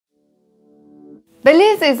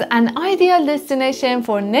Belize is an ideal destination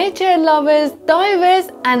for nature lovers,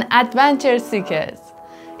 divers, and adventure seekers.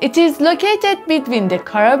 It is located between the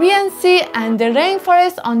Caribbean Sea and the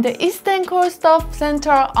rainforest on the eastern coast of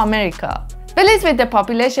Central America. Belize, with a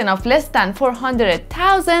population of less than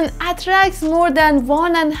 400,000, attracts more than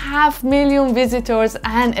 1.5 million visitors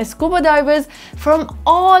and scuba divers from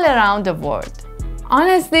all around the world.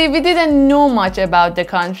 Honestly, we didn't know much about the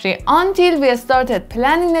country until we started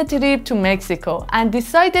planning a trip to Mexico and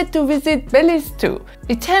decided to visit Belize too.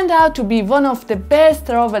 It turned out to be one of the best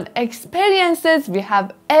travel experiences we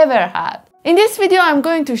have ever had. In this video, I'm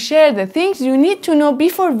going to share the things you need to know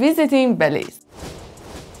before visiting Belize.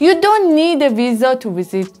 You don't need a visa to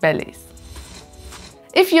visit Belize.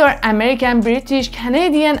 If you're American, British,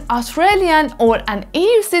 Canadian, Australian, or an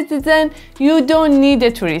EU citizen, you don't need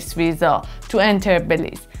a tourist visa to enter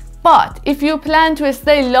Belize. But if you plan to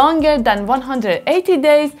stay longer than 180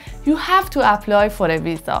 days, you have to apply for a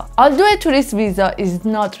visa. Although a tourist visa is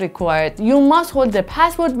not required, you must hold the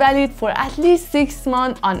passport valid for at least 6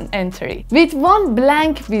 months on entry, with one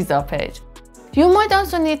blank visa page. You might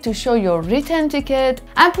also need to show your return ticket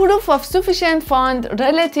and proof of sufficient funds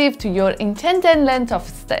relative to your intended length of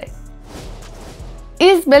stay.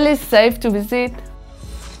 Is Belize safe to visit?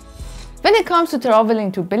 When it comes to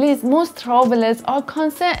traveling to Belize, most travelers are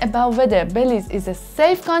concerned about whether Belize is a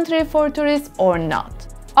safe country for tourists or not.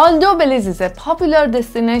 Although Belize is a popular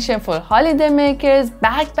destination for holidaymakers,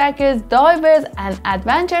 backpackers, divers, and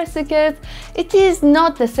adventure seekers, it is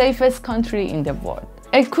not the safest country in the world.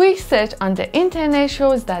 A quick search on the internet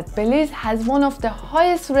shows that Belize has one of the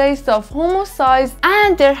highest rates of homicides,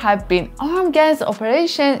 and there have been armed gangs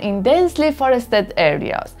operations in densely forested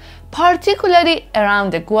areas, particularly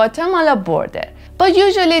around the Guatemala border. But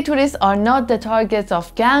usually tourists are not the targets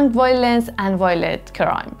of gang violence and violent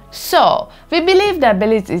crime. So, we believe that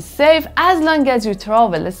Belize is safe as long as you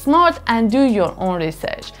travel smart and do your own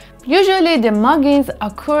research. Usually the muggings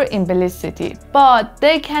occur in Belize City, but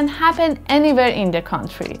they can happen anywhere in the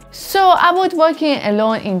country. So avoid walking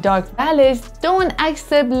alone in dark valleys, don't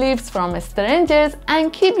accept lifts from strangers,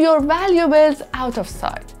 and keep your valuables out of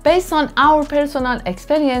sight. Based on our personal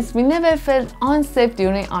experience, we never felt unsafe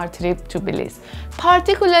during our trip to Belize,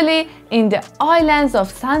 particularly in the islands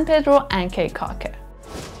of San Pedro and Cape Cocker.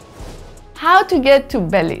 How to get to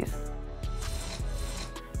Belize?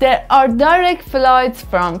 There are direct flights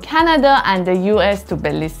from Canada and the US to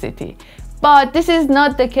Belize City, but this is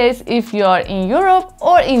not the case if you are in Europe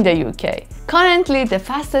or in the UK. Currently, the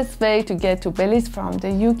fastest way to get to Belize from the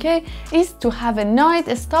UK is to have a night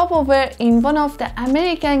stopover in one of the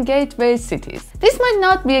American gateway cities. This might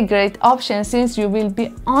not be a great option since you will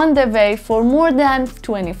be on the way for more than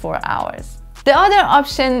 24 hours. The other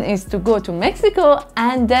option is to go to Mexico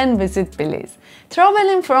and then visit Belize.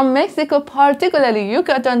 Traveling from Mexico, particularly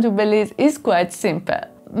Yucatan, to Belize is quite simple.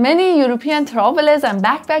 Many European travelers and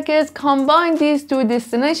backpackers combine these two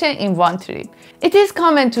destinations in one trip. It is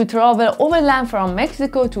common to travel overland from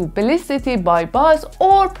Mexico to Belize City by bus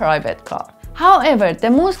or private car. However,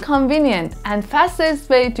 the most convenient and fastest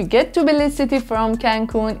way to get to Belize City from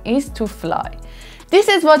Cancun is to fly. This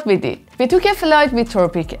is what we did. We took a flight with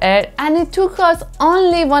Tropic Air and it took us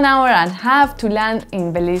only 1.5 hours to land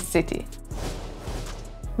in Belize City.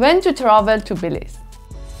 When to travel to Belize?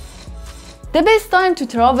 The best time to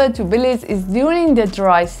travel to Belize is during the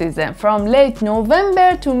dry season, from late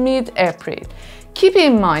November to mid-April. Keep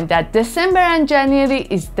in mind that December and January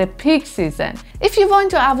is the peak season. If you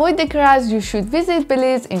want to avoid the crowds, you should visit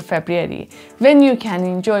Belize in February, when you can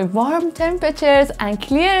enjoy warm temperatures and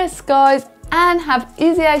clear skies and have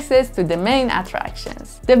easy access to the main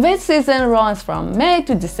attractions. The wet season runs from May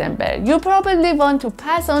to December. You probably want to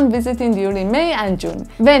pass on visiting during May and June,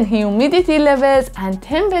 when humidity levels and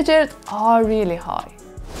temperatures are really high.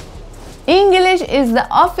 English is the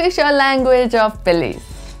official language of Belize.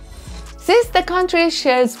 Since the country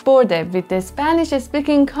shares border with the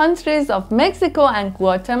Spanish-speaking countries of Mexico and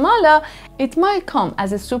Guatemala, it might come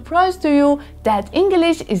as a surprise to you that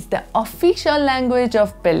English is the official language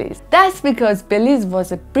of Belize. That's because Belize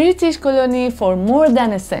was a British colony for more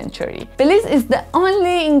than a century. Belize is the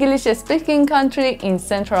only English-speaking country in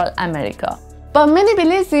Central America. But many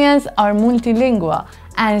Belizeans are multilingual,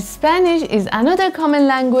 and Spanish is another common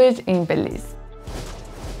language in Belize.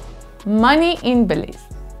 Money in Belize.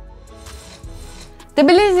 The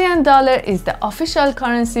Belizean dollar is the official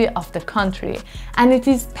currency of the country, and it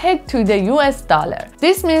is pegged to the US dollar.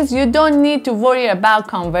 This means you don't need to worry about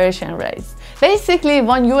conversion rates. Basically,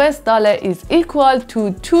 $1 is equal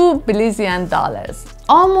to 2 Belizean dollars.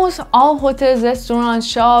 Almost all hotels, restaurants,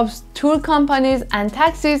 shops, tour companies, and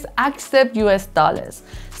taxis accept US dollars.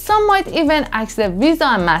 Some might even accept Visa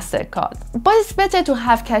and MasterCard, but it's better to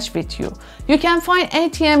have cash with you. You can find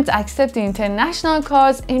ATMs accepting international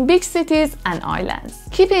cards in big cities and islands.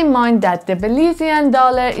 Keep in mind that the Belizian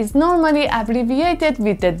dollar is normally abbreviated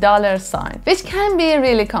with the dollar sign, which can be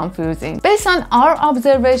really confusing. Based on our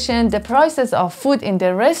observation, the prices of food in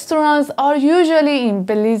the restaurants are usually in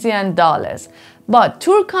Belizian dollars, but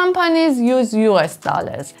tour companies use US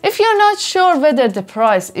dollars. If you're not sure whether the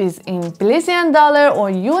price is in Belizian dollar or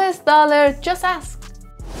US dollar, just ask.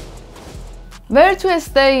 Where to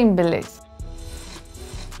stay in Belize?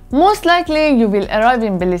 Most likely you will arrive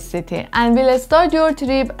in Belize City and will start your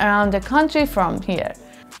trip around the country from here.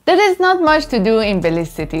 There is not much to do in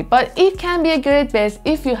Belize City, but it can be a great base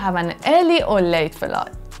if you have an early or late flight.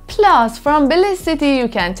 Plus, from Belize City you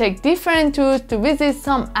can take different tours to visit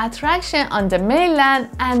some attraction on the mainland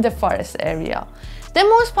and the forest area. The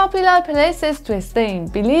most popular places to stay in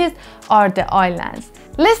Belize are the islands.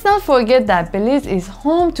 Let's not forget that Belize is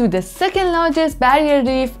home to the second largest barrier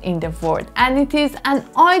reef in the world, and it is an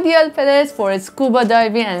ideal place for scuba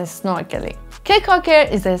diving and snorkeling. Cape Cocker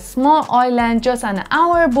is a small island just an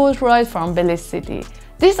hour boat ride from Belize City.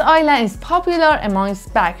 This island is popular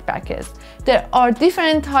amongst backpackers. There are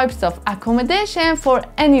different types of accommodation for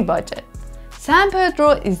any budget. San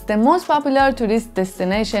Pedro is the most popular tourist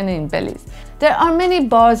destination in Belize. There are many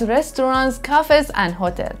bars, restaurants, cafes, and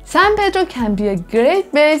hotels. San Pedro can be a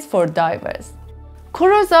great base for divers.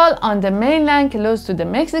 Corozal on the mainland close to the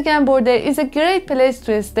Mexican border is a great place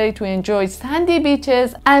to stay to enjoy sandy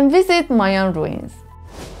beaches and visit Mayan ruins.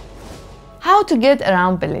 How to get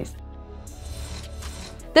around Belize?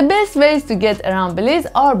 The best ways to get around Belize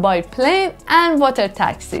are by plane and water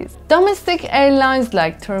taxis. Domestic airlines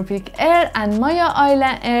like Tropic Air and Maya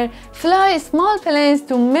Island Air fly small planes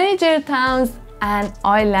to major towns and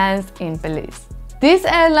islands in Belize. These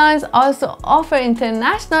airlines also offer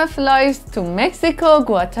international flights to Mexico,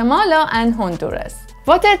 Guatemala, and Honduras.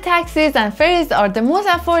 Water taxis and ferries are the most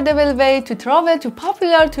affordable way to travel to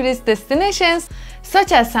popular tourist destinations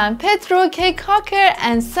such as San Pedro, Cape Cocker,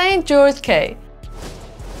 and St. George Cay.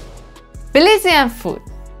 Belizian food.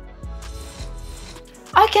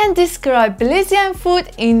 I can describe Belizian food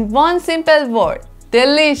in one simple word: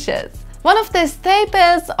 delicious. One of the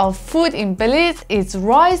staples of food in Belize is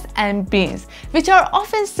rice and beans, which are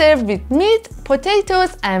often served with meat,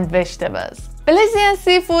 potatoes, and vegetables. Belizian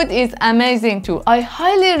seafood is amazing too. I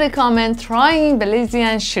highly recommend trying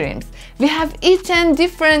Belizian shrimps. We have eaten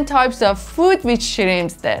different types of food with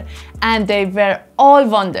shrimps there, and they were all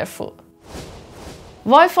wonderful.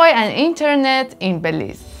 Wi-Fi and internet in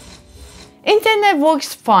Belize. Internet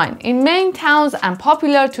works fine in main towns and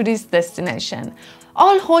popular tourist destinations.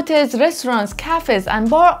 All hotels, restaurants, cafes, and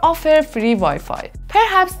bars offer free Wi-Fi.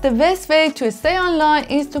 Perhaps the best way to stay online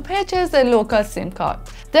is to purchase a local SIM card.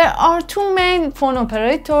 There are two main phone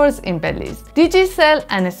operators in Belize, Digicel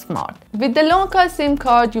and Smart. With the local SIM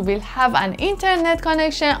card, you will have an internet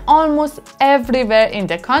connection almost everywhere in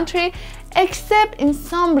the country, except in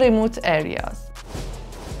some remote areas.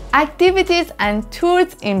 Activities and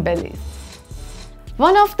tours in Belize.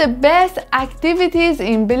 One of the best activities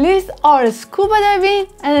in Belize are scuba diving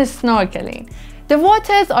and snorkeling. The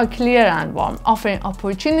waters are clear and warm, offering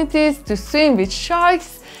opportunities to swim with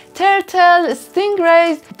sharks, turtles,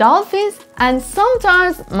 stingrays, dolphins, and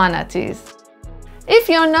sometimes manatees. If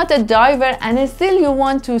you're not a diver and still you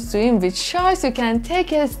want to swim with sharks, you can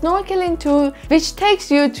take a snorkeling tour which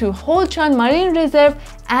takes you to Holchan Marine Reserve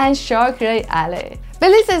and Shark Ray Alley.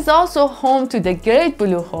 Belize is also home to the Great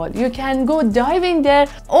Blue Hole. You can go diving there,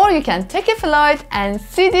 or you can take a flight and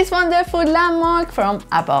see this wonderful landmark from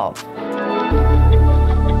above.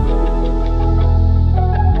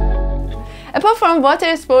 Apart from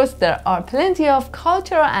water sports, there are plenty of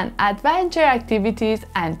cultural and adventure activities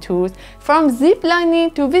and tours, from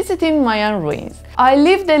ziplining to visiting Mayan ruins. I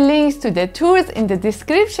leave the links to the tours in the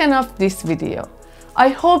description of this video. I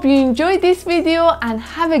hope you enjoyed this video and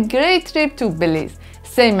have a great trip to Belize.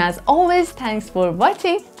 Same as always, thanks for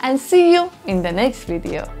watching and see you in the next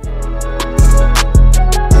video.